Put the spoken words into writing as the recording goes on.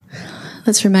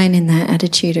Let's remain in that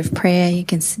attitude of prayer. You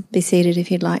can be seated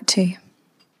if you'd like to.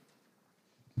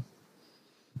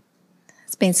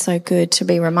 It's been so good to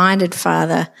be reminded,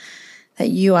 Father, that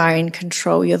you are in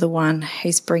control. You're the one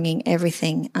who's bringing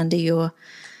everything under your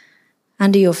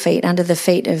feet, under the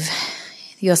feet of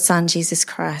your Son, Jesus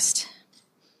Christ.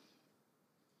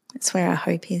 That's where our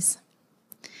hope is.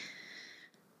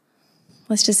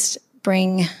 Let's just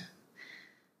bring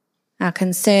our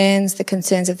concerns, the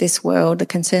concerns of this world, the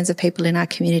concerns of people in our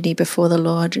community before the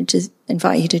Lord, and just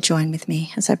invite you to join with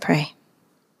me as I pray.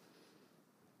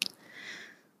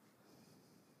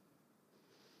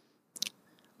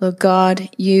 Lord God,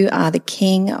 you are the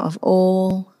King of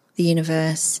all the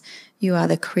universe. You are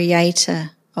the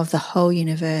creator of the whole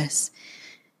universe.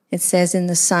 It says in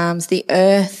the Psalms, the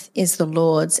earth is the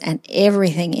Lord's and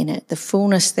everything in it, the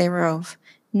fullness thereof.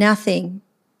 Nothing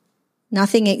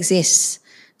exists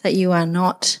that you are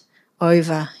not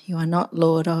over, you are not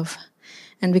Lord of.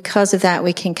 And because of that,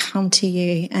 we can come to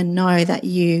you and know that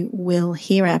you will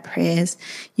hear our prayers.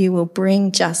 You will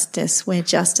bring justice where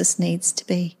justice needs to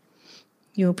be.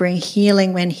 You will bring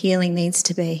healing when healing needs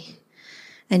to be.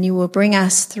 And you will bring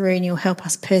us through and you'll help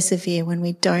us persevere when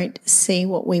we don't see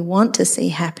what we want to see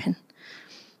happen.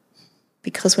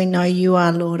 Because we know you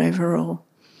are Lord over all.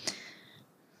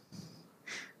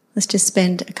 Let's just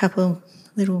spend a couple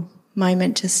little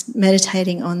moment just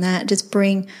meditating on that. Just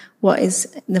bring what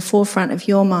is in the forefront of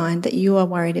your mind that you are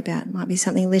worried about. It might be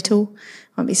something little,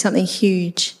 might be something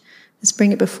huge. Just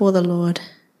bring it before the Lord.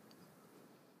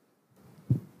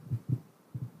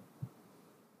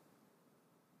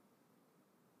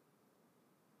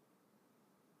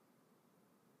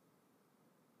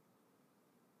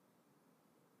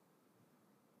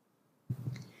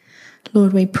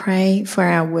 Lord, we pray for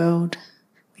our world.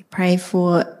 We pray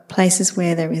for places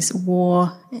where there is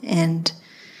war and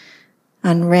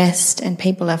unrest and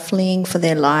people are fleeing for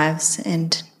their lives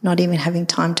and not even having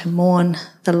time to mourn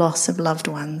the loss of loved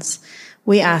ones.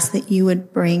 We ask that you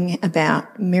would bring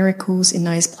about miracles in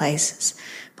those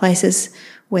places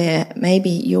where maybe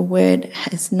your word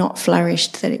has not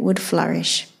flourished, that it would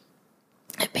flourish,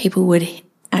 that people would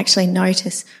actually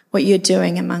notice what you're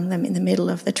doing among them in the middle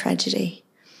of the tragedy.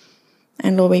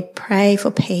 And Lord, we pray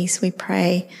for peace. We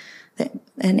pray that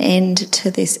an end to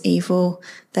this evil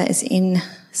that is in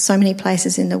so many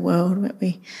places in the world,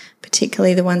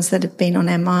 particularly the ones that have been on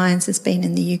our minds, has been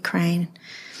in the Ukraine,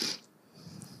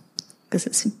 because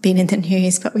it's been in the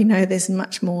news, but we know there's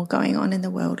much more going on in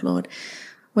the world, Lord.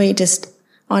 We just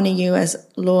honour you as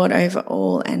Lord over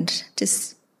all and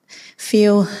just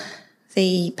feel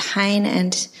the pain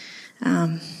and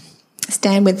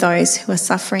stand with those who are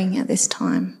suffering at this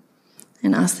time.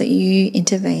 And ask that you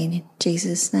intervene in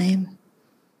Jesus' name.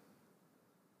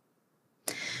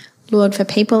 Lord, for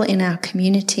people in our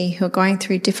community who are going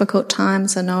through difficult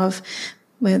times, I know of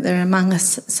where there are among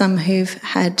us some who've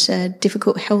had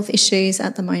difficult health issues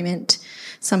at the moment,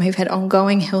 some who've had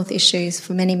ongoing health issues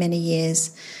for many, many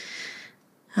years,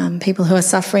 people who are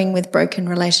suffering with broken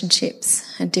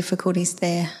relationships and difficulties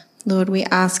there. Lord, we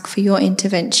ask for your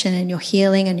intervention and your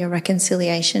healing and your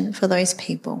reconciliation for those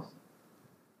people.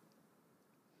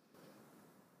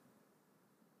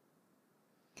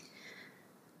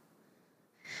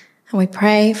 And we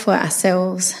pray for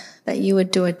ourselves that you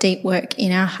would do a deep work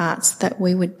in our hearts, that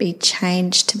we would be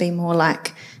changed to be more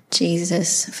like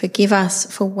Jesus. Forgive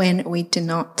us for when we do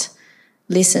not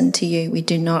listen to you, we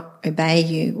do not obey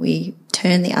you, we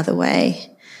turn the other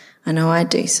way. I know I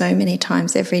do so many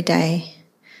times every day.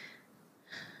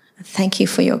 Thank you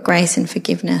for your grace and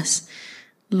forgiveness.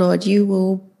 Lord, you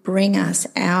will bring us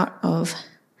out of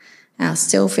our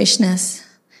selfishness,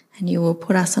 and you will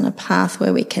put us on a path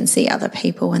where we can see other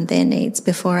people and their needs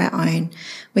before our own.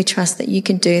 We trust that you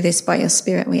can do this by your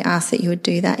Spirit. We ask that you would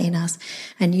do that in us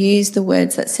and use the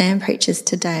words that Sam preaches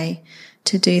today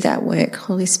to do that work.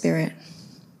 Holy Spirit,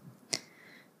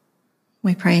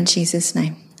 we pray in Jesus'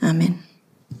 name. Amen.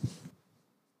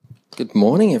 Good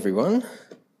morning, everyone.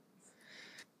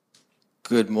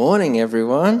 Good morning,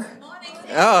 everyone. Good morning.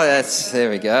 Oh,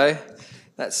 there we go.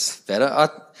 That's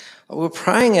better. We're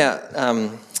praying out,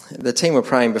 the team were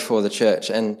praying before the church,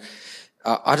 and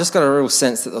I just got a real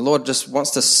sense that the Lord just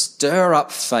wants to stir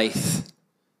up faith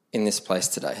in this place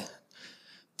today.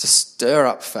 To stir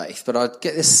up faith. But I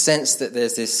get this sense that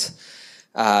there's this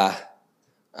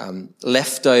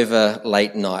leftover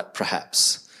late night,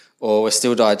 perhaps, or we're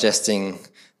still digesting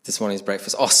this morning's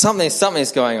breakfast. Oh,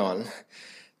 something's going on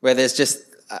where there's just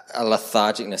a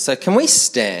lethargicness. So can we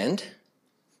stand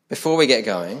before we get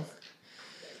going?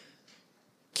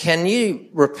 Can you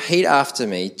repeat after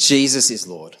me, Jesus is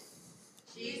Lord?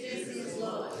 Jesus is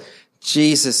Lord.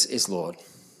 Jesus is Lord.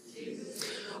 Jesus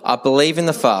I believe in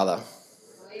the Father.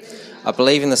 I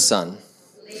believe in the Son.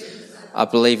 I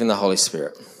believe in the Holy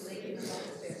Spirit.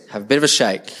 Have a bit of a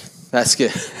shake. That's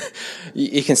good.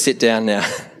 You can sit down now.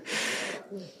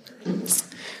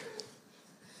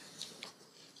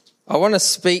 I want to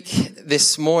speak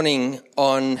this morning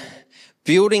on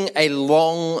building a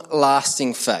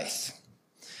long-lasting faith.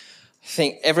 I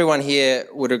think everyone here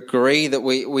would agree that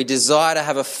we desire to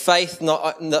have a faith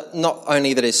not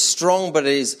only that is strong, but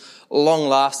it is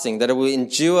long-lasting, that it will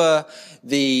endure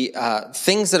the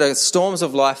things that are storms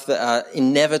of life that are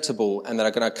inevitable and that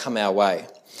are going to come our way.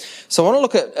 So I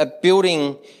want to look at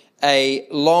building a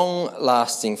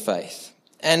long-lasting faith.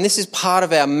 And this is part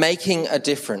of our making a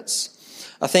difference.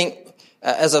 I think,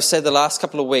 as I've said the last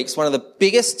couple of weeks, one of the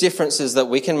biggest differences that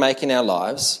we can make in our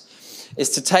lives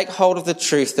is to take hold of the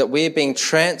truth that we're being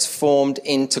transformed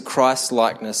into Christ's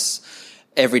likeness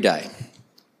every day.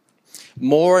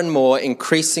 More and more,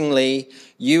 increasingly,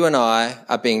 you and I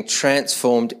are being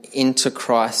transformed into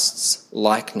Christ's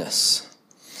likeness.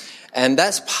 And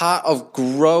that's part of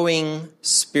growing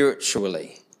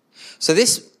spiritually. So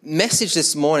this message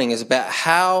this morning is about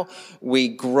how we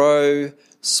grow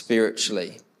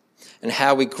spiritually and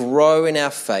how we grow in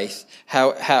our faith.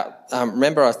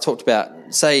 Remember I talked about,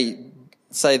 say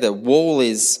the wall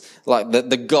is like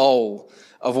the goal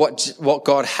of what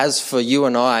God has for you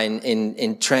and I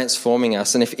in transforming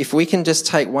us. And if we can just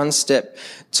take one step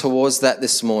towards that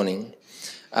this morning,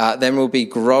 then we'll be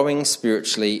growing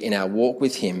spiritually in our walk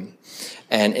with Him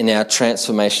and in our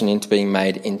transformation into being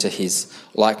made into His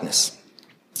likeness.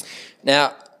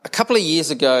 Now, a couple of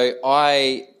years ago,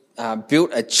 I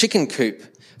built a chicken coop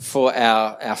for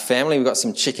our family. We've got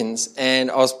some chickens,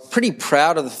 and I was pretty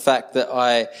proud of the fact that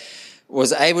I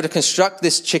was able to construct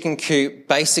this chicken coop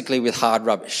basically with hard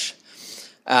rubbish.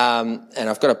 And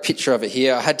I've got a picture of it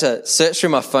here. I had to search through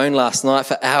my phone last night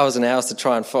for hours and hours to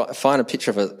try and find a picture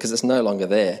of it because it's no longer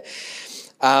there.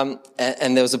 And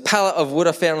there was a pallet of wood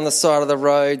I found on the side of the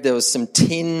road. There was some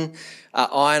tin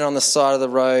iron on the side of the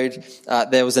road.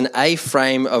 There was an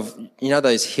A-frame of,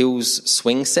 those Hills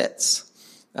swing sets.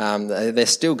 They're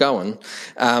still going.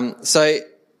 So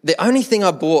the only thing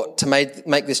I bought to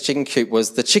make this chicken coop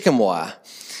was the chicken wire.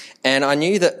 And I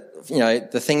knew that,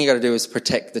 the thing you got to do is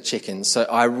protect the chickens. So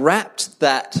I wrapped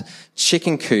that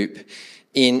chicken coop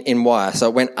in wire. So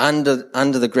it went under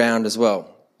the ground as well.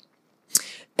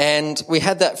 And we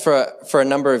had that for a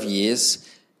number of years.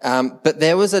 But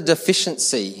there was a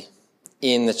deficiency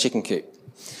in the chicken coop.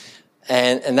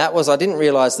 And that was, I didn't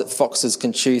realise that foxes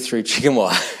can chew through chicken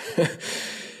wire.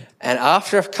 And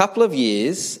after a couple of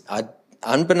years,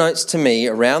 unbeknownst to me,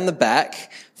 around the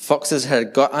back, foxes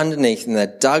had got underneath and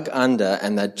they'd dug under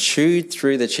and they'd chewed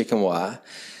through the chicken wire.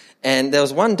 And there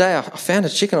was one day I found a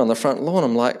chicken on the front lawn.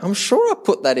 I'm like, I'm sure I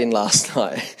put that in last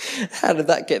night. How did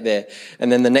that get there?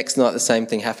 And then the next night the same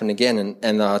thing happened again,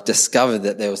 and I discovered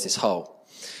that there was this hole.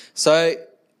 So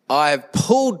I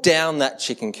pulled down that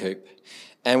chicken coop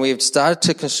and we've started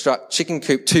to construct Chicken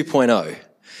Coop 2.0.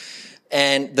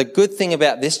 And the good thing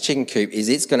about this chicken coop is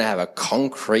it's going to have a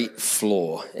concrete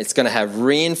floor. It's going to have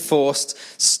reinforced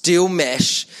steel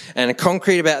mesh and a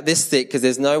concrete about this thick because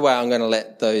there's no way I'm going to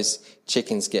let those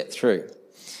chickens get through.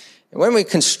 And when we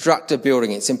construct a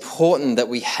building, it's important that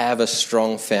we have a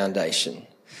strong foundation,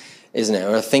 isn't it?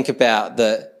 When I think about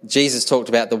Jesus talked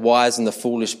about the wise and the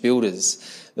foolish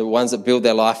builders, the ones that build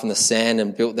their life on the sand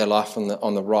and built their life on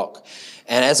the rock.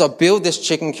 And as I build this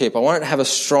chicken coop, I want it to have a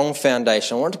strong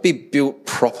foundation. I want it to be built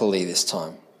properly this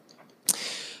time.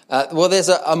 There's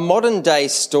a modern day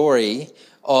story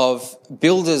of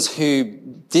builders who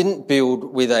didn't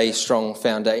build with a strong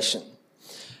foundation.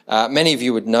 Many of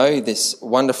you would know this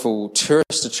wonderful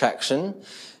tourist attraction.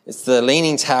 It's the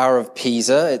Leaning Tower of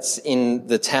Pisa. It's in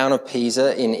the town of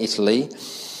Pisa in Italy.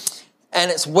 And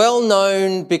it's well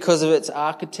known because of its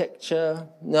architecture.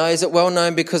 No, is it well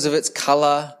known because of its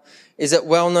colour? Is it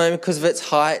well known because of its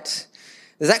height?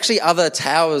 There's actually other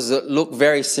towers that look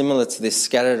very similar to this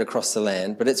scattered across the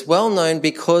land, but it's well known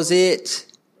because it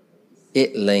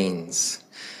leans.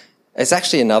 It's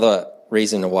actually another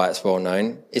reason why it's well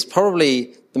known. It's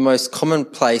probably the most common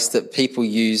place that people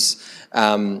use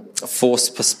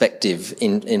forced perspective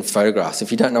in photographs.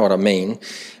 If you don't know what I mean,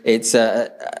 it's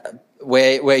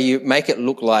where you make it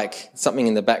look like something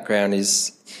in the background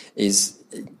is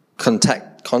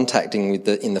contacting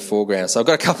in the foreground. So I've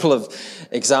got a couple of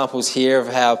examples here of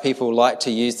how people like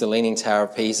to use the Leaning Tower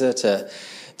of Pisa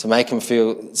to make them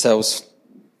feel themselves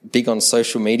big on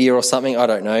social media or something. I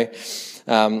don't know.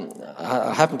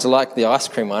 I happen to like the ice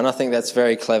cream one. I think that's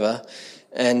very clever.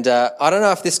 And I don't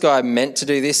know if this guy meant to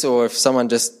do this or if someone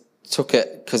just took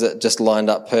it because it just lined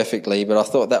up perfectly, but I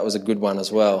thought that was a good one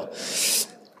as well.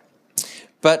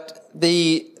 But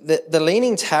the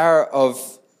Leaning Tower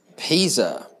of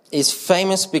Pisa is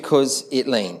famous because it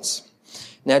leans.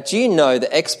 Now, do you know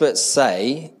that experts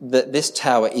say that this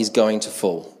tower is going to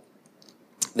fall?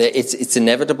 It's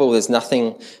inevitable. There's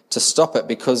nothing to stop it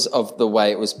because of the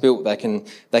way it was built. They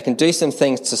can do some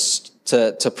things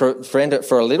to prevent it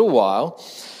for a little while,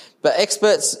 but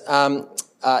experts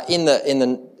in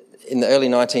the early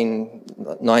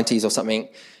 1990s or something,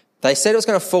 they said it was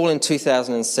going to fall in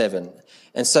 2007.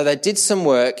 And so they did some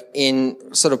work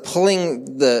in sort of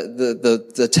pulling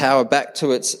the tower back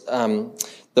to its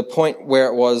the point where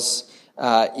it was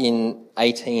in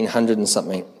 1800 and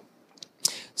something.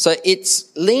 So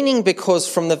it's leaning because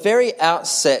from the very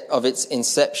outset of its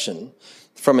inception,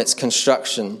 from its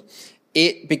construction,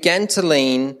 it began to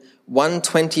lean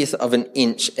 1/20th of an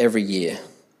inch every year.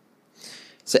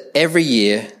 So every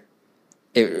year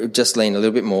it would just lean a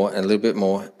little bit more and a little bit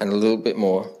more and a little bit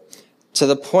more, to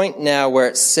the point now where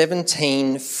it's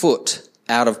 17 foot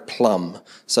out of plumb.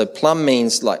 So plumb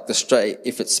means like the straight,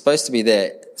 if it's supposed to be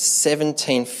there,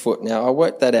 17 foot. Now I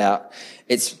worked that out.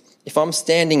 If I'm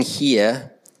standing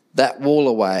here, that wall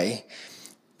away,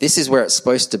 this is where it's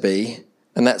supposed to be,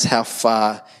 and that's how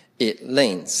far it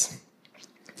leans.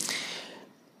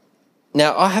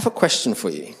 Now I have a question for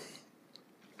you.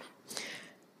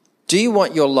 Do you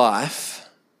want your life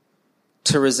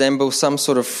to resemble some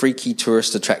sort of freaky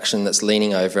tourist attraction that's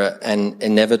leaning over it and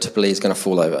inevitably is going to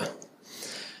fall over?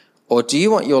 Or do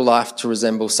you want your life to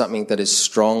resemble something that is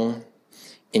strong,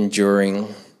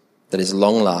 enduring, that is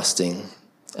long-lasting,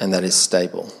 and that is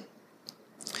stable?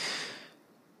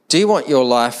 Do you want your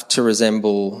life to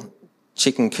resemble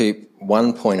Chicken Coop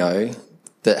 1.0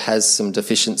 that has some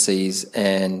deficiencies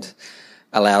and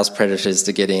allows predators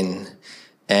to get in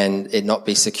and it not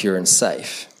be secure and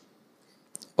safe?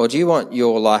 Or do you want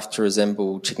your life to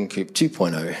resemble Chicken Coop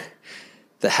 2.0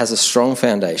 that has a strong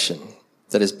foundation,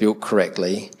 that is built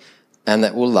correctly, and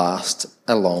that will last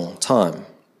a long time?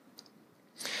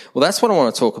 Well, that's what I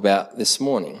want to talk about this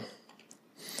morning.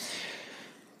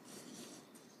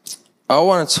 I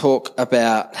want to talk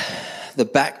about the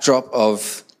backdrop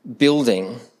of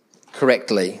building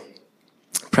correctly,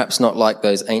 perhaps not like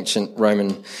those ancient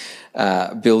Roman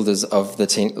builders of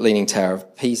the Leaning Tower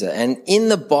of Pisa. And in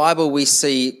the Bible, we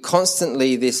see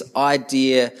constantly this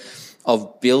idea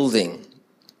of building.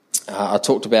 I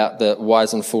talked about the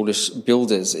wise and foolish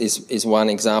builders is one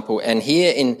example. And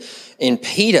here in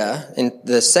Peter, in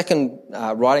the second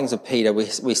writings of Peter,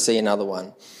 we see another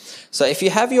one. So if you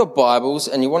have your Bibles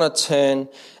and you want to turn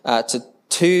to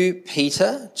 2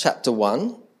 Peter chapter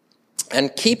 1,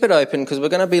 and keep it open because we're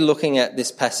going to be looking at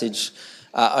this passage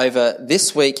over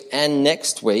this week and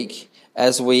next week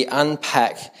as we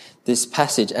unpack this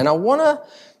passage. And I want to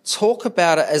talk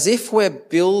about it as if we're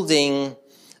building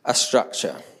a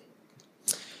structure.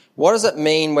 What does it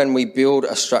mean when we build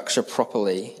a structure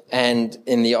properly, and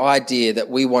in the idea that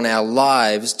we want our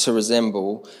lives to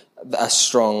resemble a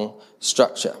strong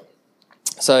structure?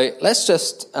 So let's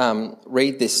just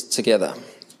read this together.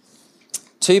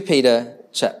 2 Peter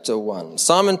chapter 1.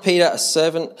 Simon Peter, a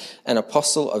servant and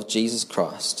apostle of Jesus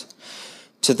Christ,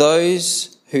 to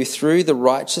those who through the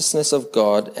righteousness of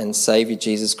God and Saviour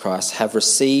Jesus Christ have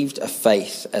received a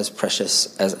faith as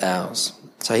precious as ours.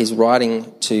 So he's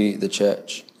writing to the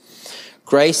church.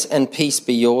 Grace and peace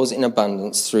be yours in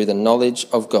abundance through the knowledge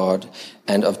of God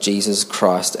and of Jesus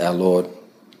Christ our Lord.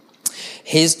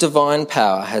 His divine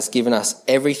power has given us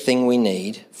everything we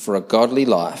need for a godly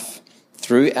life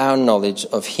through our knowledge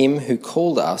of him who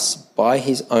called us by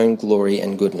his own glory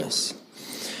and goodness.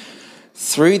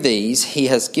 Through these he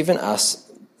has given us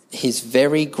his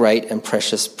very great and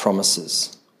precious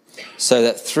promises, so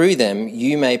that through them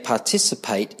you may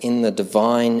participate in the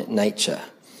divine nature,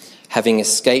 having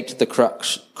escaped the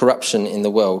corruption in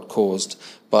the world caused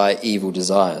by evil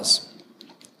desires.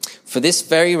 For this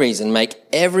very reason, make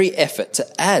every effort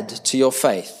to add to your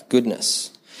faith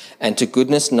goodness, and to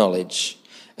goodness knowledge,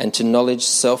 and to knowledge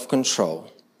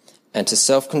self-control, and to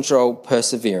self-control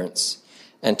perseverance,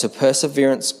 and to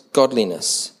perseverance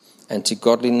godliness, and to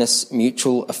godliness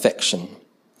mutual affection,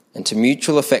 and to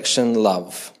mutual affection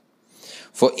love.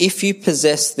 For if you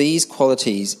possess these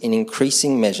qualities in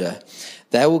increasing measure,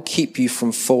 they will keep you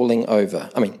from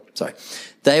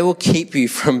They will keep you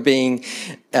from being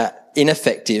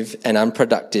ineffective and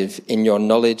unproductive in your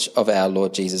knowledge of our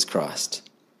Lord Jesus Christ.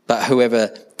 But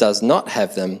whoever does not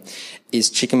have them is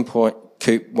Chicken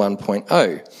Coop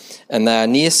 1.0, and they are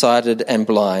nearsighted and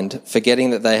blind, forgetting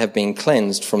that they have been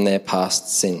cleansed from their past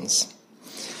sins.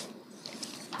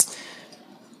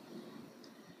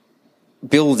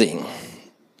 building.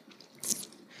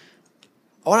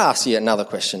 I want to ask you another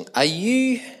question. Are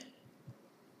you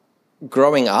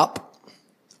growing up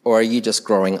or are you just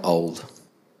growing old?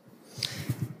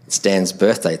 It's Dan's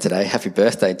birthday today. Happy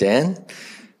birthday, Dan.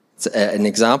 It's an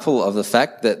example of the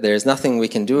fact that there is nothing we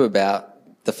can do about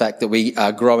the fact that we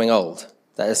are growing old.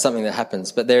 That is something that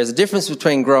happens. But there is a difference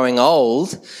between growing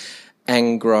old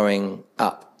and growing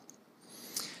up.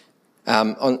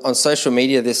 On social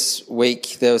media this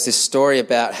week, there was this story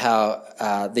about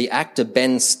how the actor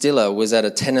Ben Stiller was at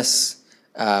a tennis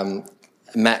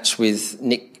match with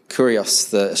Nick Kyrgios,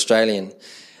 the Australian.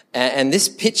 And this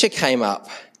picture came up.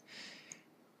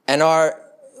 And I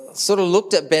sort of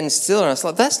looked at Ben Stiller and I was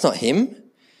like, that's not him.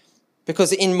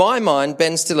 Because in my mind,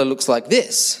 Ben Stiller looks like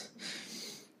this.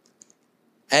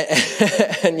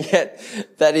 And yet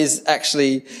that is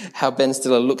actually how Ben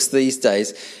Stiller looks these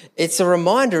days. It's a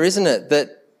reminder, isn't it,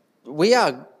 that we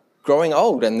are growing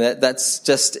old and that's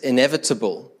just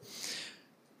inevitable.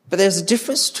 But there's a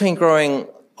difference between growing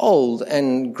old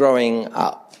and growing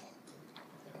up.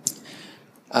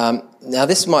 Now,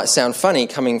 this might sound funny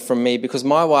coming from me because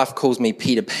my wife calls me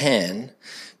Peter Pan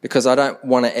because I don't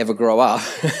want to ever grow up.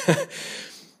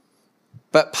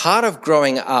 But part of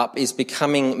growing up is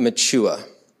becoming mature.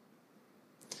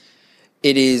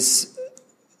 It is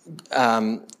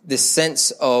this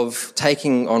sense of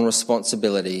taking on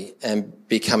responsibility and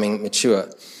becoming mature.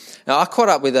 Now, I caught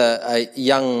up with a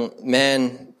young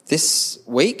man this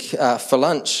week for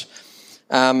lunch.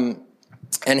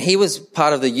 And he was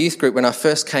part of the youth group when I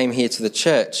first came here to the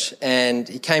church. And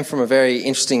he came from a very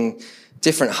interesting,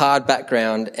 different, hard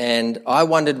background. And I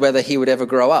wondered whether he would ever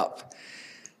grow up.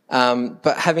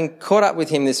 But having caught up with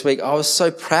him this week, I was so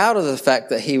proud of the fact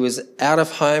that he was out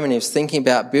of home and he was thinking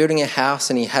about building a house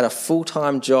and he had a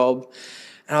full-time job.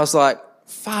 And I was like,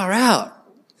 far out.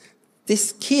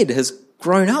 This kid has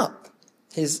grown up.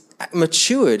 He's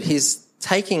matured. He's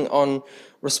taking on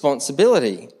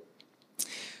responsibility.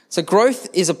 So growth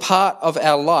is a part of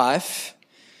our life.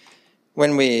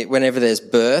 Whenever there's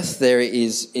birth, there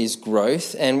is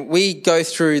growth. And we go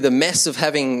through the mess of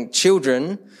having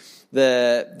children,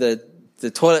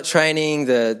 the toilet training,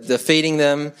 the feeding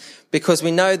them, because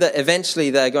we know that eventually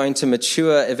they're going to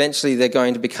mature, eventually they're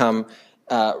going to become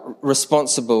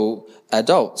responsible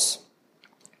adults.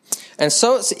 And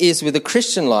so it is with the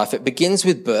Christian life. It begins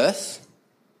with birth.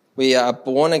 We are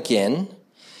born again.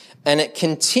 And it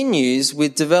continues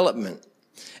with development.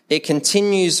 It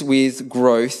continues with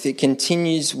growth. It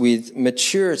continues with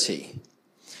maturity.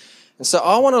 And so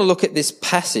I want to look at this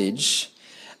passage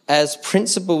as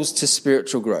principles to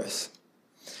spiritual growth.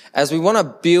 As we want to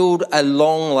build a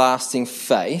long-lasting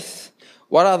faith,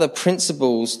 what are the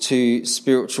principles to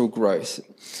spiritual growth?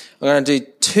 I'm going to do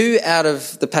 2 out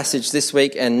of the passage this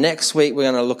week, and next week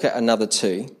we're going to look at another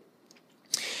 2.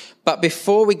 But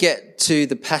before we get to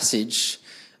the passage,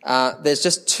 there's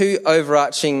just 2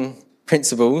 overarching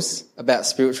principles about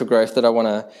spiritual growth that I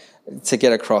want to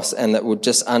get across and that would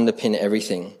just underpin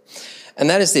everything. And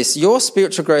that is this: your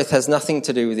spiritual growth has nothing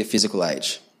to do with your physical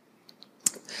age.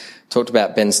 Talked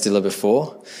about Ben Stiller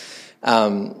before.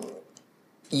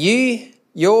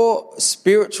 Your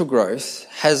spiritual growth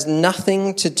has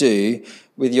nothing to do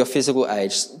with your physical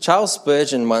age. Charles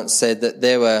Spurgeon once said that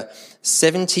there were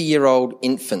 70-year-old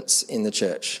infants in the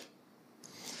church.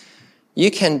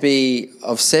 You can be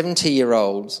of 70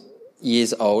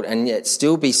 years old and yet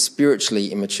still be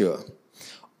spiritually immature.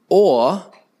 Or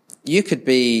you could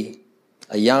be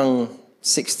a young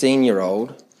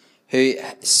 16-year-old who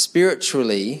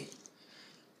spiritually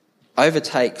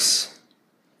overtakes.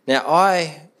 Now,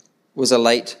 I was a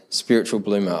late spiritual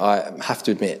bloomer, I have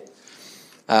to admit.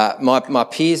 My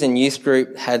peers in youth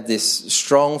group had this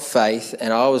strong faith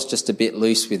and I was just a bit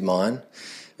loose with mine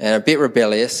and a bit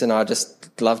rebellious, and I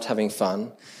just loved having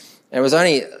fun. And it was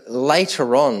only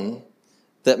later on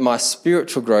that my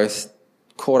spiritual growth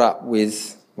caught up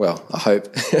with, well, I hope,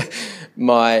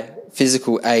 my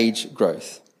physical age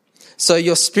growth. So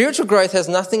your spiritual growth has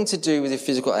nothing to do with your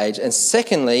physical age. And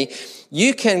secondly,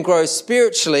 you can grow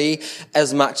spiritually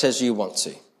as much as you want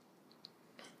to.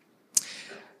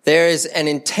 There is an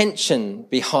intention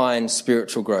behind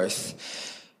spiritual growth.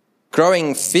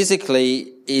 Growing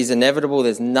physically is inevitable.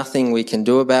 There's nothing we can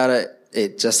do about it.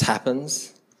 It just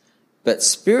happens. But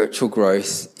spiritual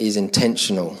growth is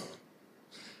intentional.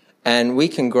 And we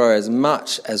can grow as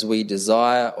much as we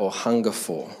desire or hunger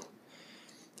for.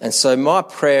 And so my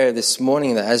prayer this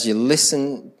morning, that as you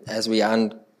listen, as we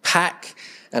unpack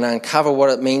and uncover what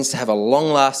it means to have a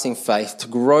long-lasting faith, to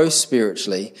grow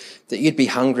spiritually, that you'd be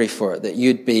hungry for it, that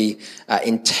you'd be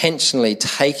intentionally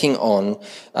taking on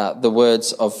the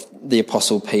words of the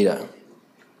Apostle Peter.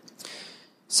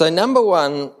 So number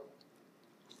one,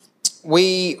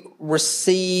 we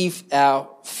receive our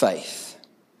faith.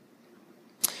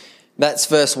 That's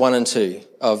verse 1 and 2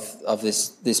 of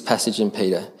this passage in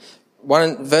Peter.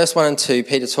 Verse 1 and 2,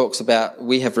 Peter talks about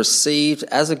we have received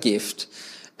as a gift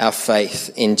our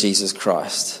faith in Jesus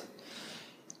Christ.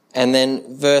 And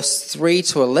then verse 3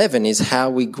 to 11 is how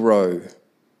we grow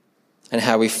and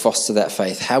how we foster that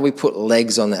faith, how we put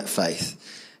legs on that faith,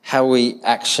 how we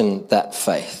action that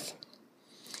faith.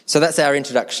 So that's our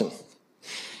introduction.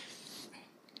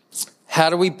 How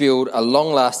do we build a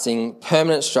long-lasting,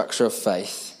 permanent structure of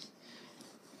faith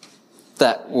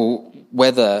that will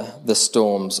weather the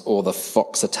storms or the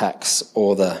fox attacks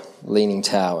or the leaning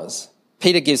towers?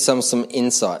 Peter gives some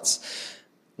insights.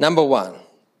 Number one,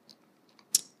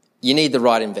 you need the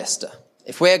right investor.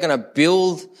 If we're going to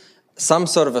build some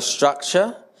sort of a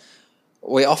structure,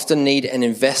 we often need an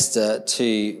investor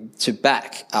to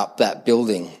back up that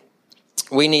building.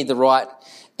 We need the right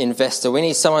investor. We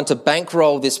need someone to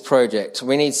bankroll this project.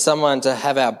 We need someone to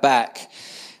have our back.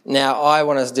 Now, I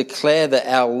want to declare that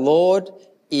our Lord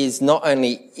is not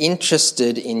only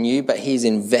interested in you, but he's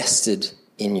invested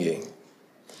in you.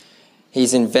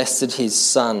 He's invested his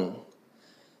Son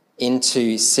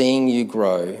into seeing you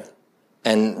grow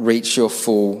and reach your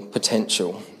full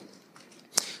potential.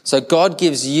 So God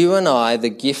gives you and I the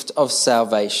gift of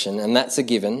salvation, and that's a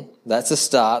given. That's a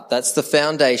start. That's the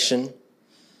foundation.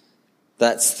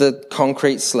 That's the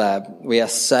concrete slab. We are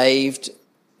saved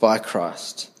by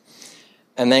Christ.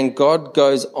 And then God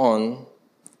goes on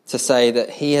to say that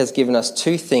he has given us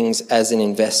two things as an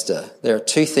investor. There are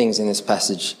two things in this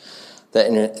passage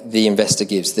that the investor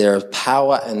gives. There are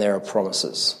power and there are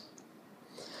promises.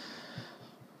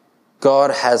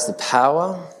 God has the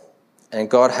power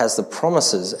and God has the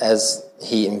promises as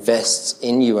he invests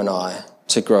in you and I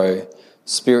to grow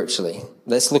spiritually.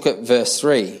 Let's look at verse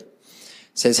 3.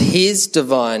 It says, his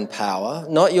divine power,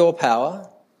 not your power,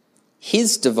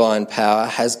 his divine power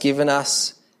has given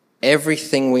us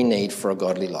everything we need for a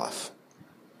godly life.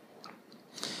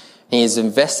 He has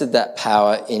invested that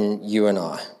power in you and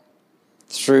I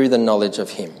through the knowledge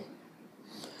of him.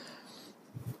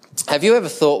 Have you ever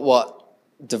thought what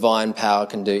divine power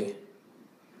can do?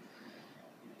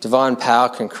 Divine power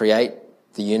can create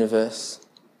the universe.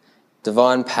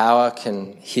 Divine power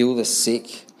can heal the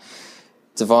sick.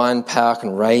 Divine power can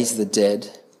raise the dead.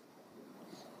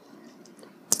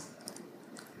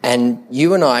 And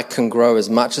you and I can grow as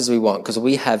much as we want because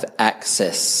we have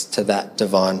access to that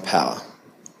divine power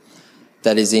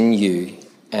that is in you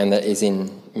and that is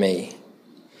in me.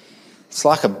 It's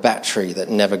like a battery that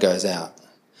never goes out.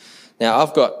 Now,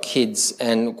 I've got kids,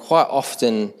 and quite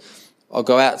often I'll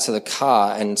go out to the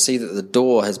car and see that the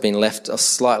door has been left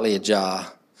slightly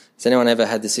ajar. Has anyone ever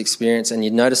had this experience? And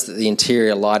you notice that the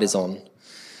interior light is on,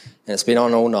 and it's been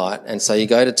on all night, and so you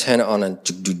go to turn it on and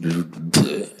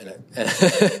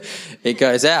it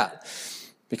goes out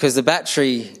because the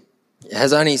battery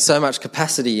has only so much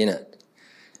capacity in it,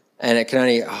 and it can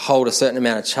only hold a certain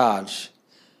amount of charge.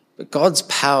 But God's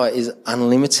power is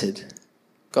unlimited.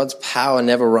 God's power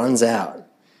never runs out.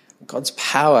 God's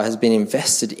power has been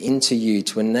invested into you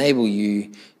to enable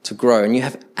you to grow, and you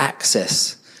have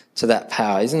access to that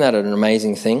power. Isn't that an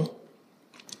amazing thing?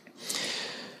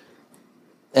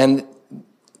 And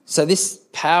so this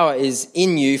power is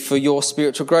in you for your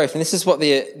spiritual growth. And this is what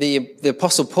the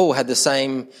Apostle Paul had the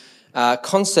same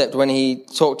concept when he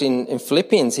talked in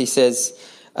Philippians. He says,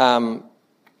 I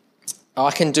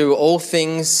can do all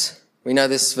things, we know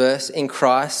this verse, in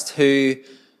Christ who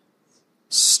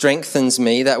strengthens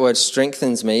me. That word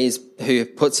strengthens me is who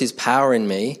puts his power in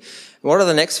me. What are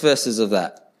the next verses of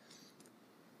that?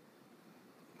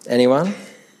 Anyone?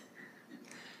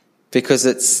 Because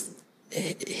it's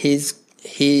he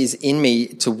is in me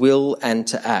to will and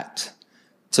to act,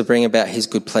 to bring about his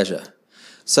good pleasure.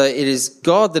 So it is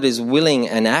God that is willing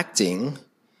and acting,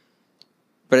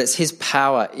 but it's his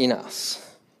power in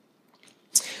us.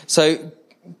 So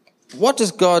what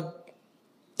does God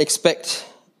expect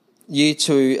you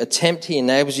to attempt? He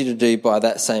enables you to do by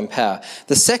that same power.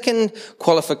 The second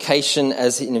qualification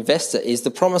as an investor is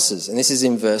the promises, and this is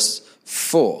in verse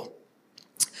 4.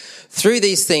 Through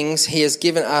these things, he has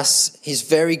given us his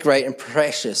very great and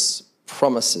precious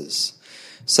promises,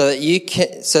 so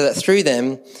that through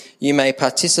them you may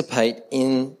participate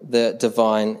in the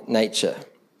divine nature.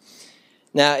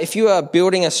 Now, if you are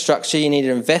building a structure, you need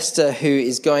an investor who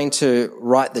is going to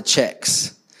write the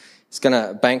checks. He's going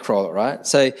to bankroll it, right?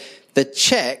 So the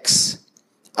checks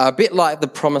are a bit like the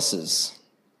promises.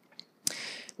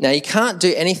 Now, you can't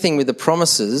do anything with the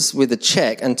promises, with the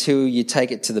check, until you take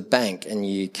it to the bank and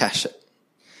you cash it.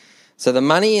 So the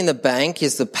money in the bank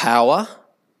is the power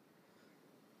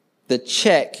the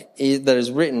check that is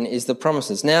written is the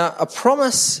promises. Now, a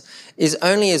promise is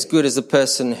only as good as the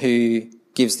person who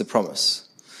gives the promise.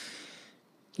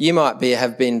 You might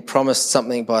have been promised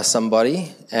something by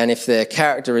somebody, and if their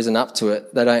character isn't up to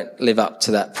it, they don't live up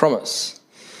to that promise.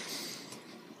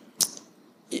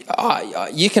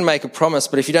 You can make a promise,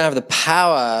 but if you don't have the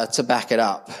power to back it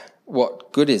up,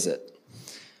 what good is it?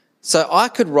 So I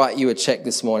could write you a check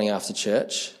this morning after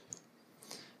church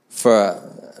for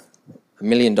 $1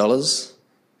 million.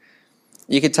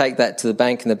 You could take that to the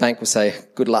bank and the bank will say,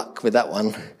 good luck with that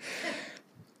one.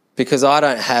 Because I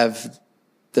don't have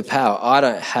the power. I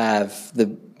don't have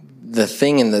the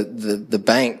thing in the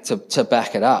bank to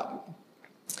back it up.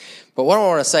 But what I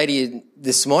want to say to you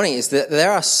this morning is that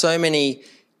there are so many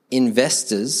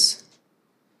investors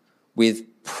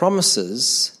with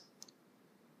promises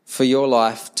for your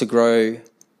life to grow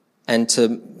and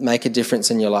to make a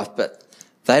difference in your life, but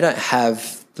they don't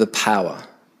have the power.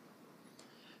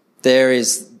 There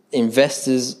is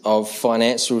investors of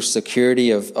financial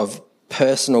security, of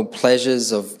personal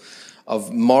pleasures,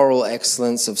 of moral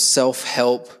excellence, of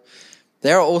self-help.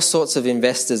 There are all sorts of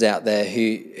investors out there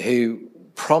who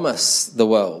promise the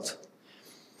world,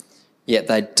 yet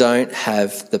they don't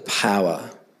have the power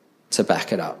to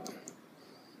back it up.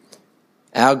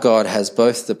 Our God has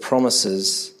both the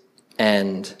promises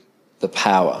and the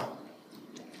power.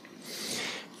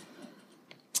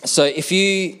 So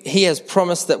he has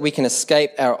promised that we can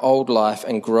escape our old life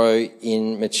and grow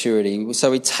in maturity. So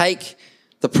we take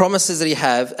the promises that he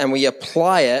has and we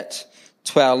apply it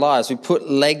to our lives. We put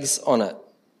legs on it.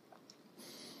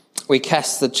 We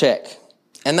cash the check.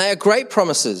 And they are great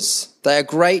promises. They are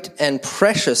great and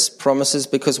precious promises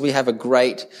because we have a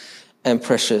great and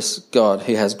precious God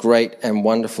who has great and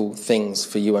wonderful things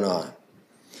for you and I.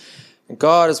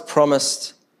 God has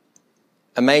promised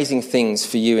amazing things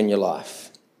for you in your life.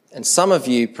 And some of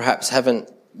you perhaps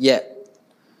haven't yet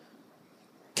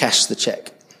cashed the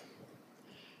check.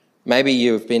 Maybe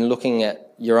you've been looking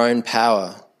at your own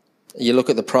power. You look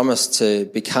at the promise to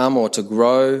become or to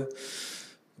grow,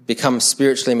 become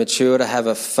spiritually mature, to have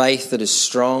a faith that is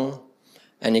strong,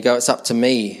 and you go, it's up to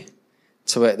me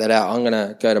to work that out. I'm going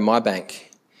to go to my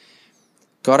bank.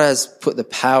 God has put the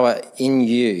power in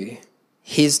you,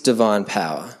 his divine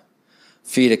power,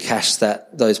 for you to cash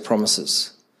those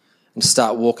promises and to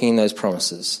start walking in those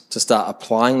promises, to start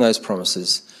applying those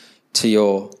promises to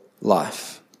your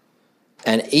life.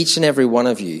 And each and every one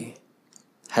of you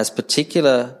has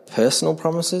particular personal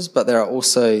promises, but there are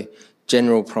also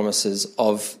general promises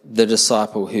of the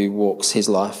disciple who walks his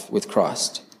life with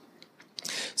Christ.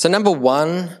 So number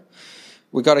one,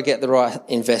 we've got to get the right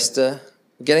investor,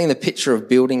 getting the picture of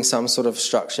building some sort of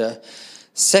structure.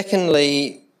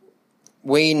 Secondly,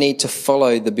 we need to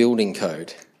follow the building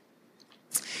code.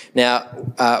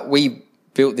 Now, we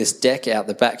built this deck out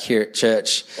the back here at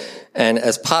church, and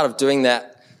as part of doing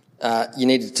that, you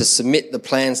needed to submit the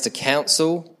plans to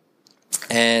council,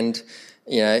 and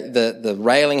the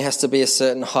railing has to be a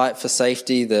certain height for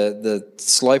safety, the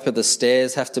slope of the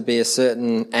stairs have to be a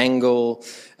certain angle,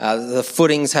 the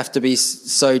footings have to be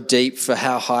so deep for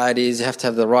how high it is, you have to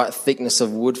have the right thickness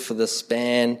of wood for the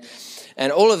span.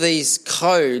 And all of these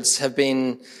codes have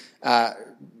been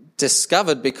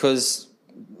discovered because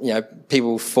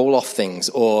people fall off things,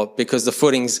 or because the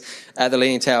footings at the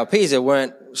Leaning Tower of Pisa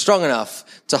weren't strong enough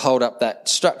to hold up that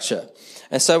structure.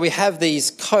 And so we have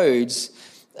these codes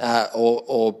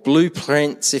or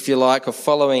blueprints, if you like, of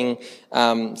following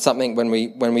something when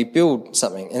we build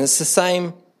something. And it's the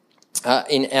same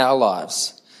in our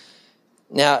lives.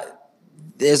 Now,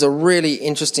 there's a really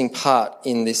interesting part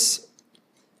in this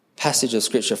passage of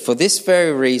Scripture. For this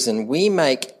very reason, we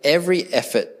make every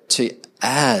effort to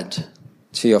add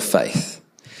to your faith.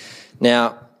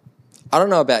 Now, I don't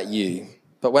know about you,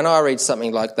 but when I read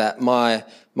something like that, my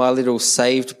little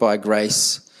saved by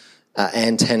grace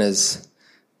antennas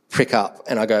prick up,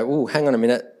 and I go, "Oh, hang on a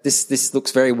minute. This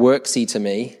looks very worksy to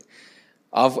me.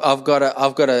 I've got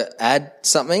to add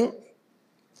something.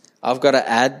 I've got to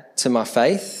add to my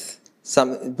faith.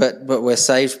 But we're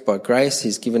saved by grace.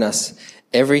 He's given us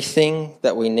everything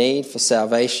that we need for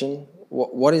salvation.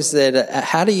 What is there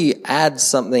how do you add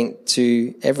something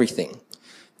to everything?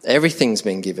 Everything's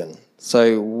been given.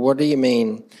 So what do you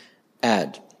mean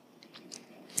add?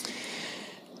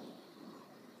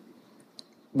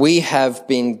 We have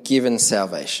been given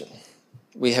salvation.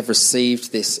 We have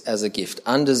received this as a gift,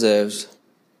 undeserved,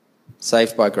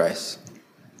 saved by grace,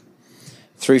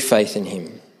 through faith in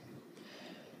him.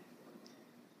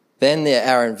 Then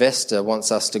our investor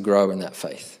wants us to grow in that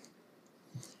faith.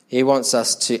 He wants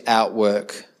us to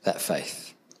outwork that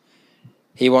faith.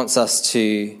 He wants us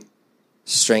to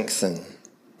strengthen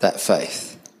that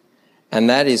faith. And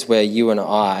that is where you and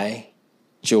I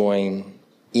join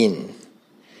in.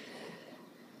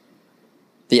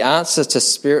 The answer to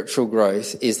spiritual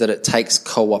growth is that it takes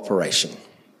cooperation.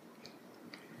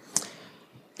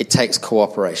 It takes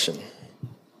cooperation.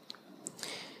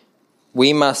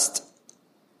 We must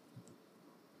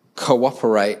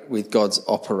cooperate with God's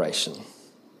operation.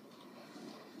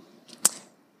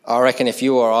 I reckon if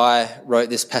you or I wrote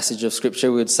this passage of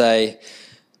Scripture, we would say,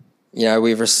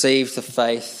 we've received the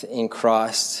faith in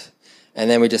Christ, and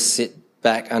then we just sit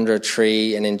back under a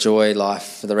tree and enjoy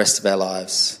life for the rest of our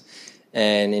lives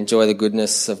and enjoy the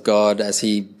goodness of God as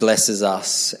he blesses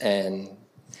us, and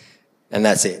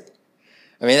that's it.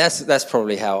 I mean, that's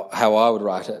probably how I would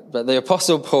write it. But the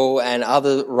Apostle Paul and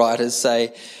other writers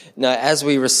say, no, as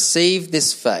we receive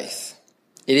this faith,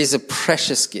 it is a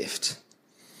precious gift.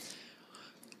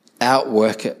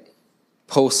 Outwork it.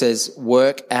 Paul says,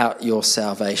 work out your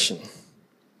salvation.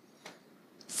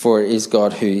 For it is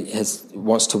God who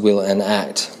wants to will and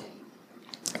act.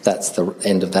 That's the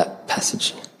end of that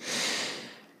passage.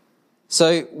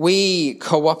 So we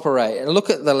cooperate. And look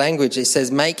at the language. It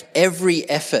says, make every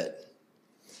effort.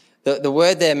 The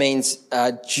word there means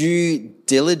due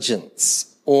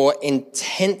diligence or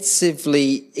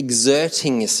intensively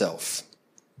exerting yourself.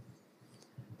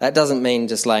 That doesn't mean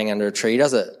just laying under a tree,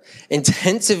 does it?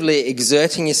 Intensively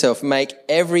exerting yourself. Make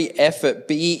every effort.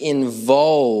 Be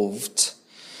involved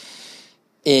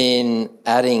in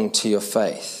adding to your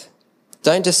faith.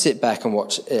 Don't just sit back and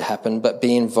watch it happen, but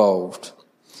be involved.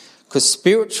 Because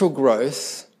spiritual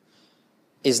growth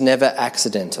is never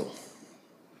accidental.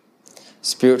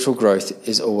 Spiritual growth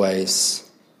is always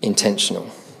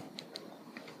intentional.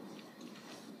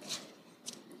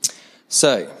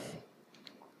 So,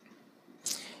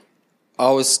 I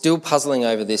was still puzzling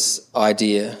over this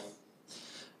idea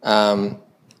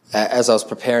as I was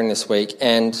preparing this week,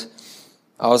 and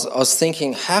I was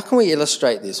thinking, how can we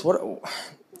illustrate this?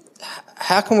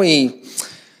 How can we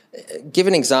give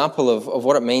an example of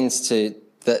what it means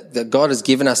that God has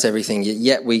given us everything,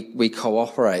 yet we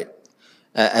cooperate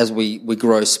as we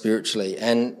grow spiritually?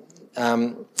 And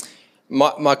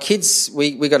my kids,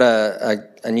 we got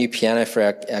a new piano for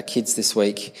our kids this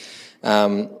week,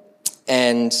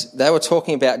 and they were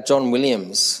talking about John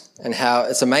Williams and how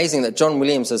it's amazing that John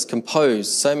Williams has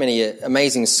composed so many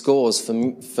amazing scores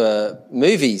for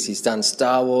movies. He's done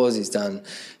Star Wars, he's done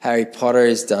Harry Potter,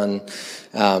 he's done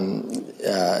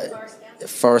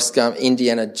Forrest Gump,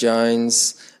 Indiana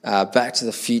Jones, Back to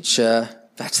the Future.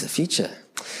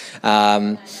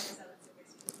 Oh,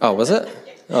 was it?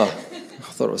 Oh,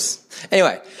 I thought it was.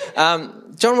 Anyway,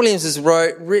 John Williams has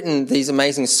written these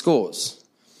amazing scores.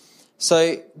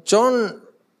 So John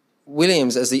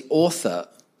Williams, as the author,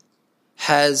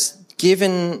 has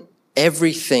given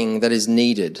everything that is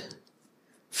needed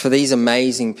for these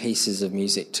amazing pieces of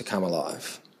music to come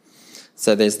alive.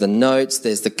 So there's the notes,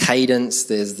 there's the cadence,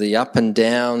 there's the up and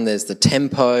down, there's the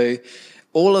tempo.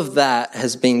 All of that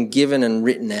has been given and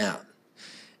written out.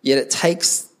 Yet it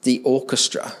takes the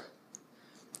orchestra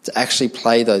to actually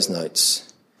play those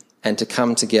notes and to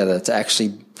come together, to actually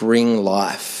bring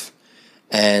life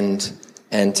and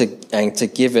to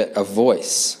give it a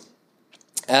voice.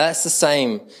 And that's the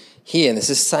same here, and it's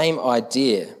the same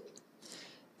idea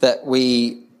that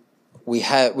we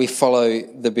follow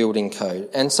the building code.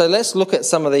 And so let's look at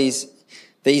some of these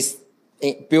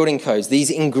building codes, these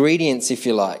ingredients, if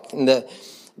you like. And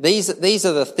these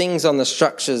are the things on the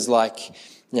structures like,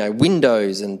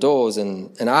 windows and doors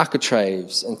and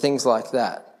architraves and things like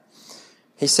that.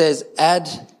 He says, add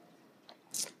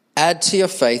to your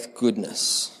faith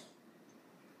goodness.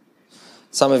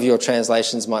 Some of your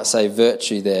translations might say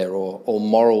virtue there or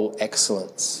moral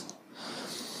excellence.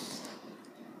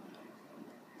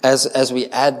 As we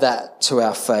add that to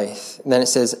our faith, and then it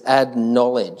says add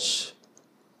knowledge.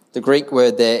 The Greek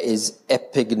word there is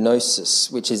epignosis,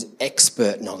 which is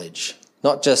expert knowledge.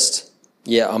 Not just,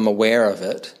 I'm aware of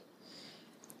it,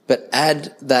 but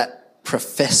add that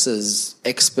professor's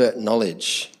expert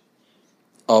knowledge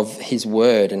of his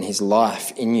word and his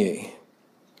life in you.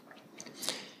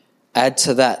 Add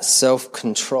to that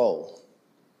self-control.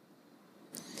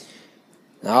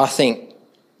 Now I think,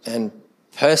 and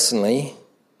personally,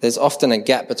 there's often a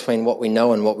gap between what we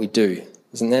know and what we do,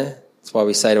 isn't there? That's why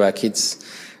we say to our kids,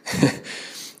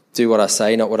 do what I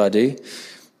say, not what I do.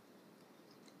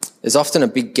 There's often a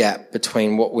big gap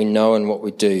between what we know and what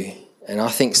we do. And I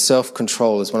think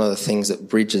self-control is one of the things that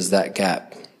bridges that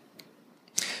gap.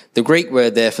 The Greek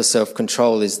word there for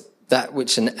self-control is that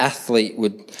which an athlete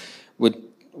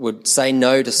would say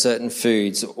no to certain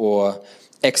foods or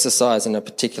exercise in a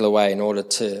particular way in order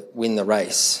to win the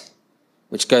race.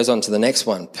 which goes on to the next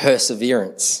one,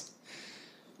 perseverance.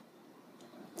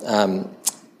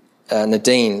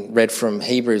 Nadine read from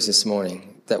Hebrews this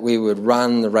morning that we would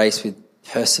run the race with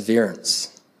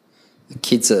perseverance. The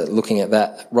kids are looking at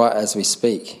that right as we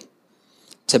speak.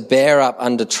 To bear up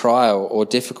under trial or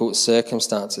difficult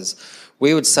circumstances.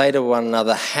 We would say to one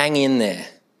another, hang in there.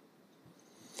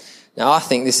 Now, I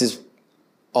think this is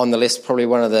on the list, probably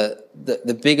one of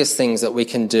the biggest things that we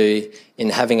can do in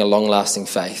having a long-lasting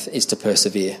faith is to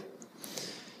persevere.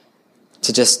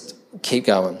 To just keep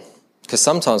going. Because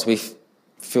sometimes we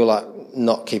feel like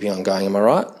not keeping on going, am I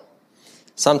right?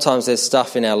 Sometimes there's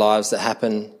stuff in our lives that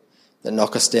happen that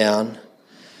knock us down,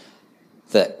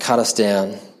 that cut us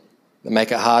down, that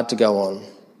make it hard to go on.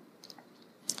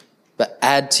 But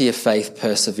add to your faith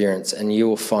perseverance and you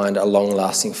will find a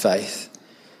long-lasting faith.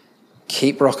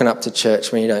 Keep rocking up to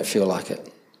church when you don't feel like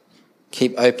it.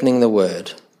 Keep opening the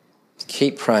Word.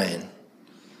 Keep praying.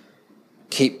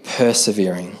 Keep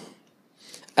persevering.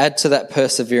 Add to that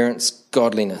perseverance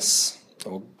godliness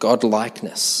or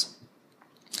godlikeness.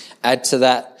 Add to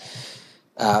that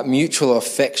mutual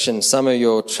affection. Some of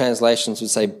your translations would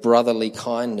say brotherly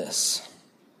kindness.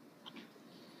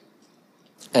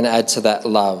 And add to that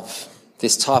love.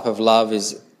 This type of love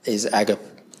is agape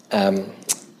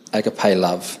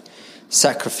love,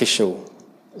 sacrificial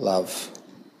love.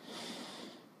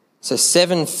 So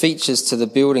 7 features to the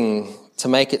building to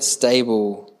make it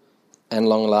stable and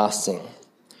long-lasting.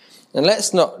 And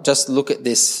let's not just look at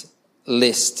this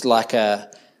list like a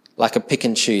pick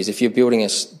and choose. If you're building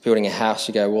a house,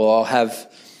 you go, well,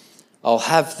 I'll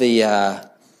have the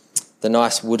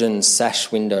nice wooden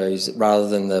sash windows rather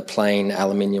than the plain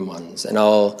aluminium ones, and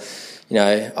I'll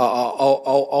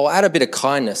add a bit of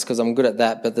kindness because I'm good at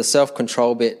that. But the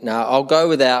self-control bit, no, I'll go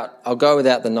without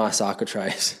the nice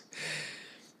architraves.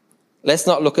 Let's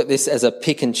not look at this as a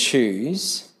pick and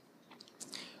choose.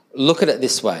 Look at it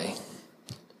this way.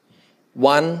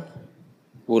 One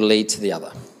will lead to the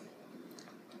other.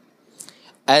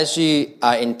 As you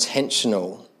are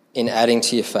intentional in adding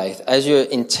to your faith, as you're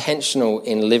intentional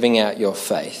in living out your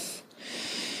faith,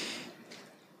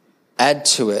 add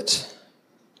to it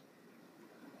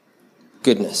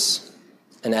goodness.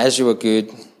 And as you are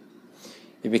good,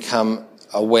 you become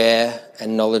aware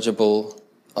and knowledgeable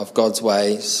of God's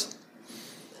ways.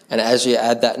 And as you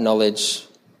add that knowledge,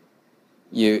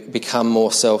 you become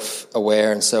more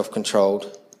self-aware and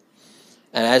self-controlled.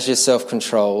 And as you're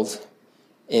self-controlled,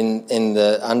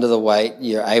 under the weight,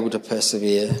 you're able to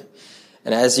persevere.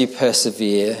 And as you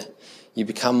persevere, you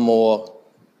become more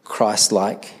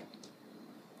Christ-like.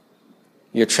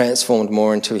 You're transformed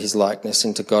more into his likeness,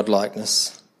 into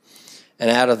God-likeness. And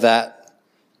out of that,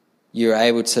 you're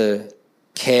able to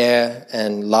care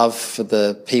and love for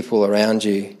the people around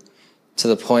you to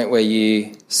the point where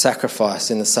you sacrifice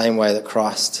in the same way that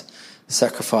Christ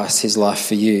sacrificed his life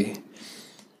for you.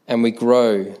 And we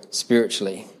grow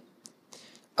spiritually.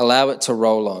 Allow it to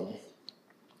roll on.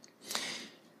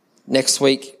 Next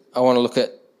week, I want to look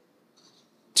at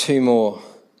 2 more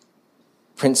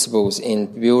principles in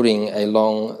building a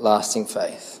long-lasting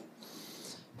faith.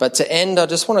 But to end, I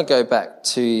just want to go back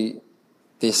to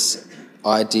this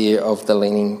idea of the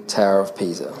Leaning Tower of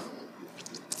Pisa.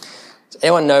 Does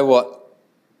anyone know what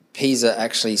Pisa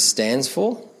actually stands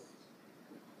for?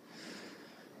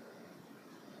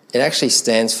 It actually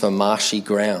stands for marshy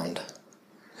ground.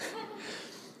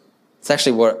 It's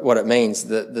actually what it means.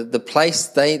 The place,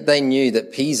 they knew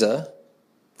that Pisa,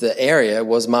 the area,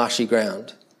 was marshy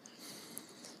ground.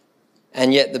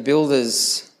 And yet the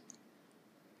builders,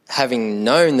 having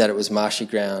known that it was marshy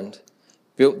ground,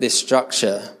 built this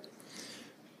structure,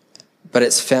 but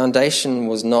its foundation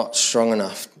was not strong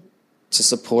enough to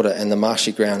support it, and the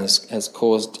marshy ground has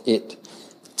caused it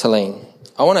to lean.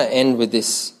 I want to end with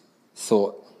this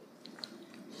thought.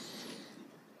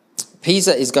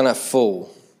 Pisa is going to fall.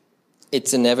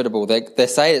 It's inevitable. They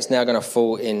say it's now going to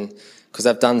fall because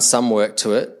they've done some work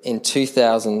to it, in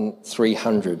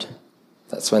 2300.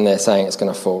 That's when they're saying it's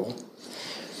going to fall.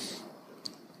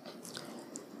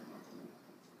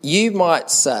 You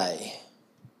might say,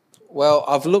 well,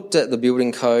 I've looked at the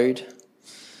building code.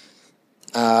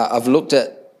 I've looked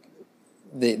at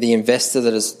the investor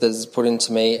that has put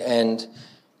into me, and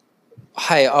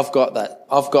hey, I've got that.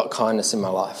 I've got kindness in my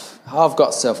life. I've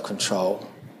got self-control.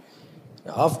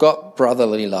 I've got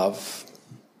brotherly love.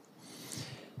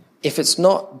 If it's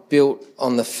not built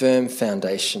on the firm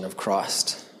foundation of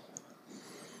Christ,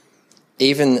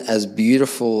 even as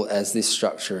beautiful as this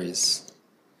structure is,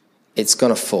 it's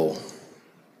going to fall.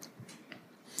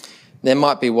 There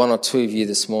might be 1 or 2 of you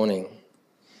this morning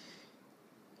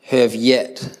who have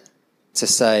yet to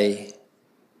say,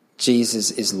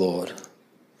 Jesus is Lord.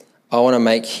 I want to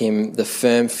make him the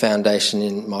firm foundation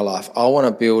in my life. I want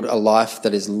to build a life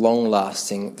that is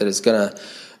long-lasting, that is going to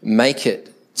make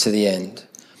it to the end.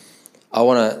 I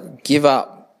want to give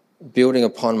up building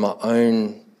upon my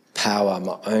own power,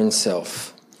 my own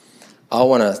self. I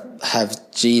want to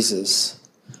have Jesus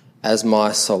as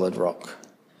my solid rock.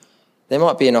 There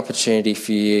might be an opportunity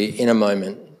for you in a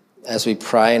moment as we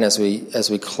pray and as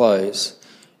we close,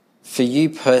 for you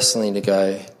personally to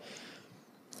go,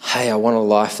 hey, I want a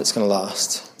life that's going to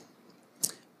last.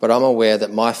 But I'm aware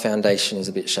that my foundation is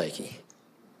a bit shaky.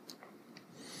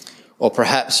 Or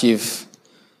perhaps you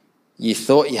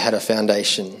thought you had a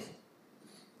foundation,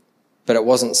 but it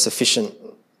wasn't sufficient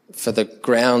for the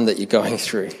ground that you're going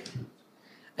through.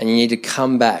 And you need to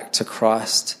come back to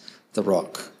Christ the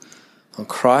rock. On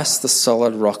Christ the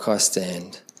solid rock I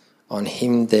stand. On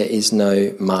him there is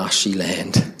no marshy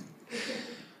land,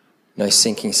 no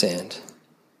sinking sand.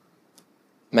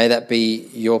 May that be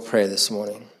your prayer this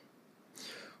morning.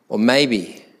 Or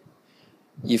maybe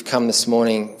you've come this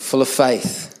morning full of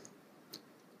faith,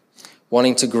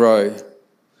 wanting to grow,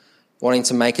 wanting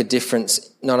to make a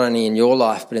difference not only in your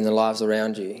life but in the lives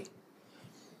around you.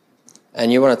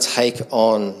 And you want to take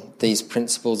on these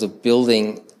principles of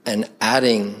building and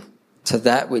adding to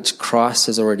that which Christ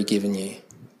has already given you.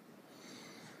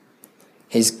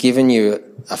 He's given you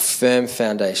a firm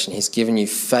foundation. He's given you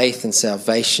faith and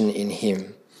salvation in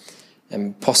him.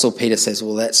 And Apostle Peter says,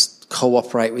 well, let's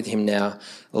cooperate with him now.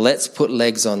 Let's put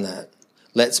legs on that.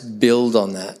 Let's build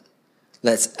on that.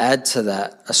 Let's add to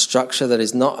that a structure that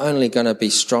is not only going to be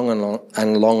strong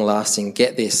and long-lasting.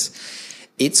 Get this,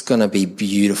 it's going to be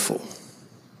beautiful.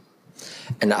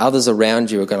 And others around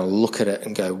you are going to look at it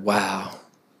and go, wow,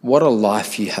 what a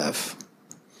life you have.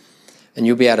 And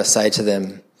you'll be able to say to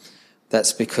them,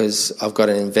 that's because I've got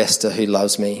an investor who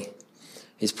loves me.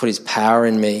 He's put his power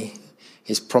in me.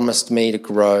 He's promised me to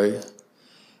grow. And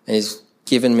he's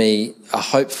given me a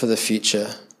hope for the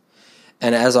future.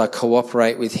 And as I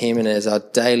cooperate with him and as I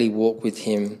daily walk with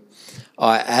him,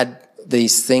 I add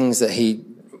these things that he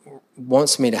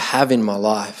wants me to have in my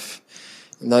life.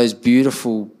 And those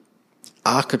beautiful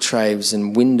architraves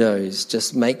and windows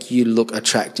just make you look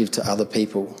attractive to other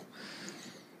people.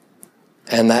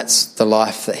 And that's the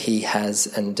life that he has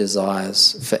and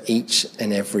desires for each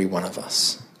and every one of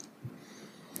us.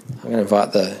 I'm going to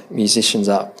invite the musicians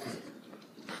up.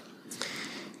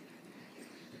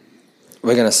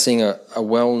 We're going to sing a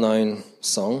well-known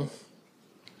song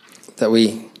that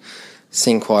we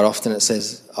sing quite often. It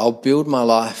says, I'll build my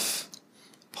life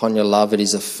upon your love. It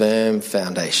is a firm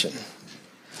foundation.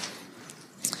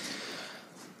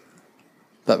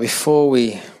 But before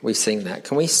we sing that,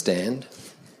 can we stand?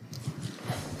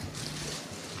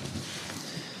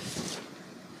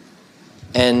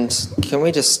 And can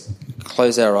we just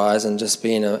close our eyes and just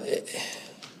be in a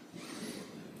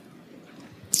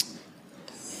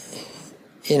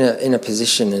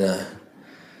position, in a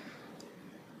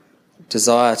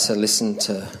desire to listen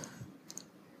to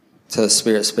the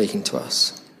Spirit speaking to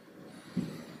us.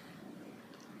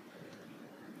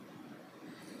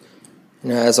 You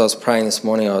know, as I was praying this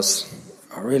morning, I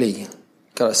really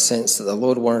got a sense that the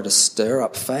Lord wanted to stir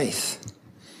up faith.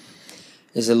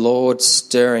 Is the Lord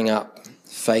stirring up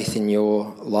faith in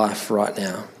your life right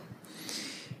now?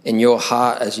 In your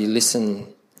heart as you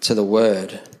listen to the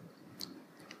Word?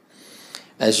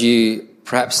 As you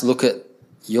perhaps look at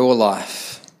your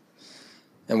life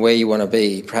and where you want to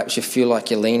be, perhaps you feel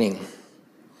like you're leaning.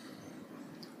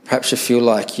 Perhaps you feel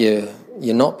like you're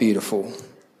not beautiful,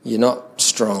 you're not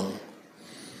strong.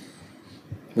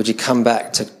 Would you come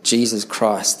back to Jesus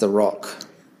Christ, the rock,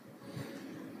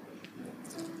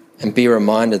 and be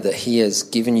reminded that he has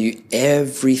given you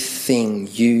everything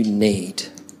you need?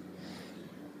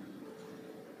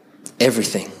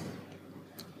 Everything.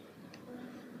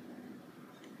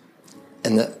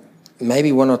 And that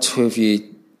maybe one or two of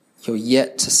you, you're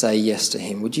yet to say yes to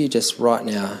him. Would you just right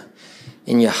now,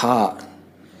 in your heart,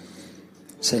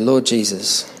 say, Lord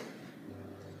Jesus,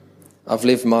 I've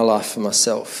lived my life for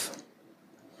myself.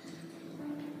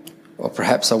 Or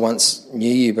perhaps I once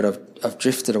knew you, but I've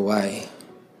drifted away.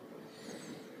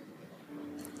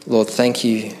 Lord, thank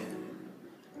you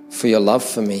for your love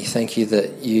for me. Thank you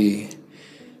that you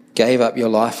gave up your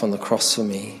life on the cross for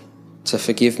me, to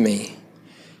forgive me,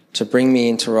 to bring me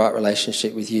into right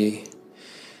relationship with you.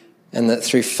 And that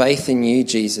through faith in you,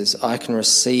 Jesus, I can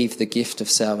receive the gift of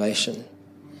salvation.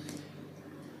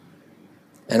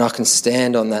 And I can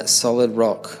stand on that solid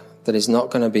rock that is not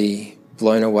going to be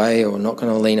blown away or not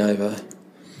going to lean over.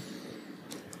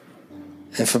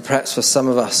 And perhaps for some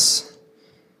of us,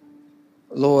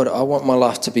 Lord, I want my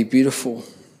life to be beautiful.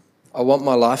 I want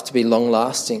my life to be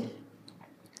long-lasting.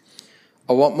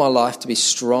 I want my life to be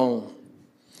strong.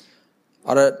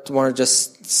 I don't want to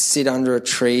just sit under a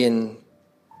tree and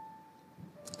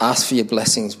ask for your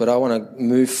blessings, but I want to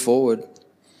move forward.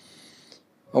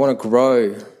 I want to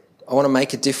grow. I want to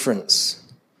make a difference.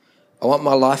 I want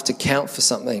my life to count for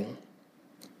something.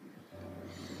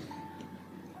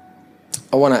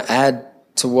 I want to add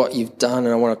to what you've done,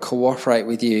 and I want to cooperate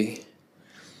with you.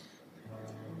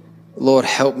 Lord,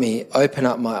 help me, open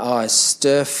up my eyes,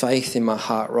 stir faith in my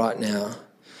heart right now,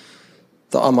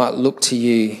 that I might look to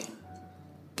you,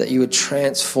 that you would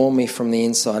transform me from the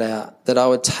inside out, that I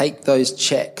would take those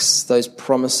checks, those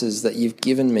promises that you've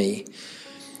given me,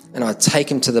 and I'd take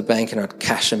them to the bank and I'd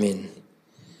cash them in.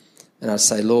 And I'd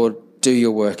say, Lord, do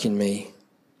your work in me.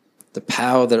 The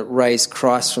power that raised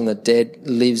Christ from the dead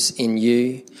lives in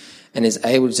you and is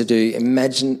able to do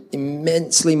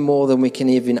immensely more than we can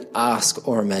even ask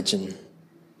or imagine.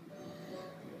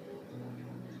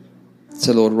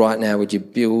 So, Lord, right now, would you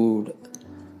build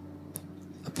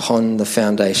upon the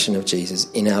foundation of Jesus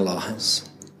in our lives?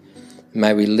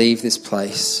 May we leave this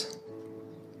place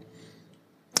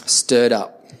stirred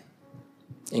up,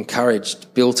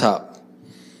 encouraged, built up,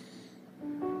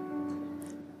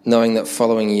 knowing that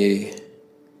following you,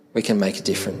 we can make a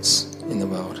difference in the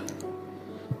world.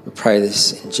 We pray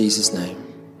this in Jesus' name.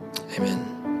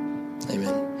 Amen.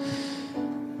 Amen.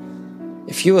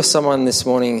 If you are someone this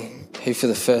morning who for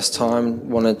the first time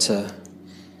wanted to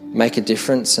make a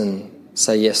difference and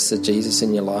say yes to Jesus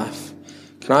in your life,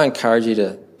 can I encourage you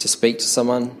to speak to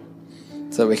someone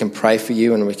so that we can pray for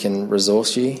you and we can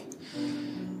resource you?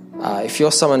 If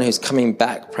you're someone who's coming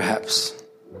back, perhaps,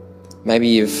 maybe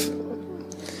you've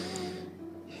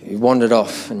wandered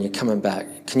off and you're coming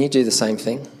back, can you do the same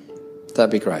thing? That'd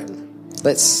be great.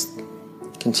 Let's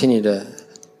continue to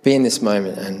be in this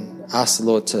moment and ask the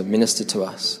Lord to minister to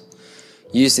us.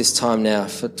 Use this time now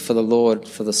for the Lord,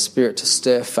 for the Spirit to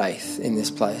stir faith in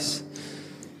this place,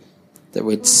 that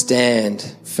we'd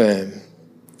stand firm.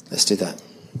 Let's do that.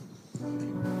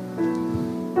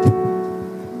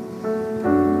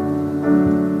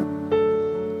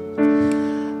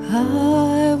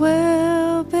 I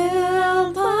will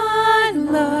build my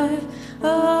life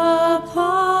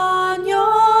upon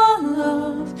your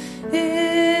love.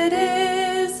 It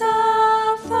is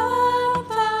a firm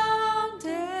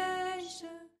foundation,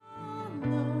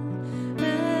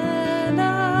 and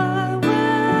I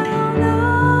will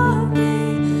not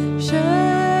be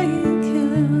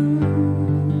shaken.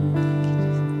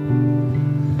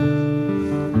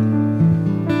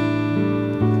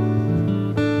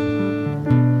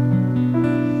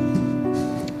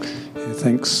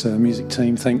 Thanks, music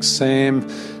team. Thanks, Sam.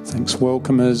 Thanks,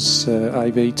 welcomers,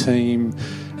 AV team,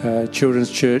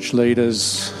 children's church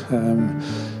leaders,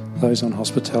 those on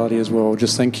hospitality as well.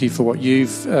 Just thank you for what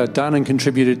you've done and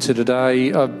contributed to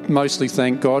today. I mostly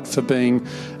thank God for being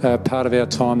part of our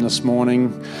time this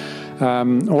morning.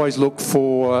 Always look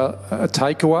for a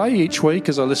takeaway each week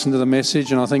as I listen to the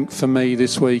message, and I think for me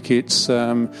this week it's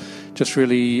just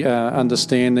really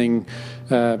understanding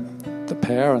the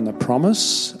power and the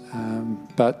promise,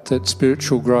 but that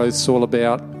spiritual growth is all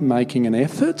about making an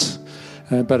effort.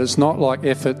 But it's not like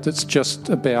effort that's just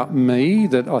about me,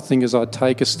 that I think as I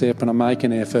take a step and I make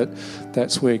an effort,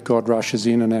 that's where God rushes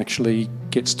in and actually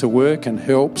gets to work and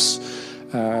helps,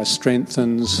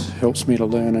 strengthens, helps me to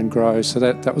learn and grow. So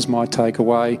that was my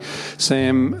takeaway.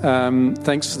 Sam,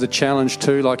 thanks for the challenge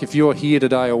too. Like if you're here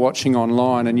today or watching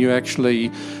online and you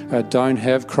actually don't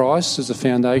have Christ as a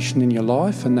foundation in your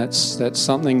life, and that's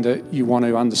something that you want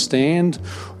to understand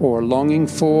or are longing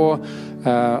for,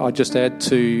 I just add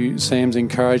to Sam's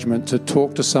encouragement to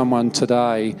talk to someone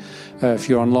today. If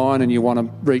you're online and you want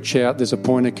to reach out, there's a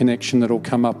point of connection that'll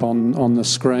come up on the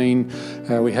screen.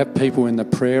 We have people in the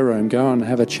prayer room. Go and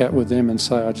have a chat with them and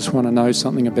say, I just want to know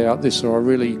something about this, or I'm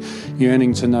really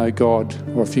yearning to know God.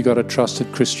 Or if you've got a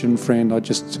trusted Christian friend, I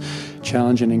just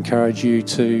challenge and encourage you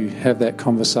to have that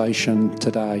conversation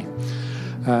today.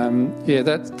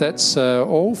 That's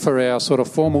all for our sort of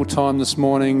formal time this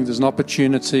morning. There's an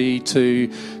opportunity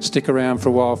to stick around for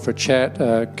a while for a chat,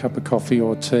 a cup of coffee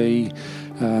or tea.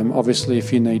 Obviously,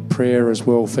 if you need prayer as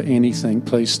well for anything,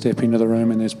 please step into the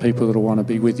room and there's people that will want to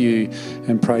be with you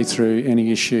and pray through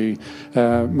any issue.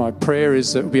 My prayer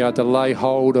is that we'll be able to lay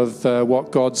hold of what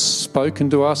God's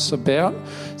spoken to us about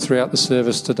throughout the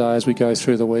service today as we go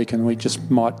through the week, and we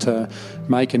just might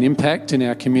make an impact in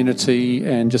our community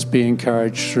and just be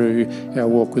encouraged through our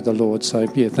walk with the Lord. So,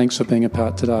 thanks for being a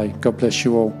part today. God bless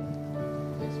you all.